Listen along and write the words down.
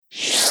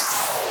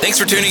Thanks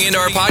for tuning into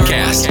our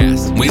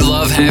podcast. We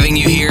love having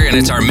you here, and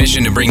it's our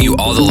mission to bring you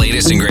all the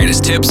latest and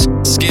greatest tips,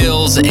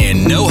 skills,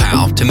 and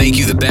know-how to make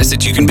you the best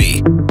that you can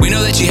be. We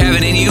know that you have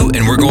it in you,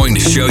 and we're going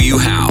to show you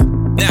how.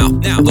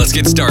 Now, let's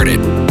get started.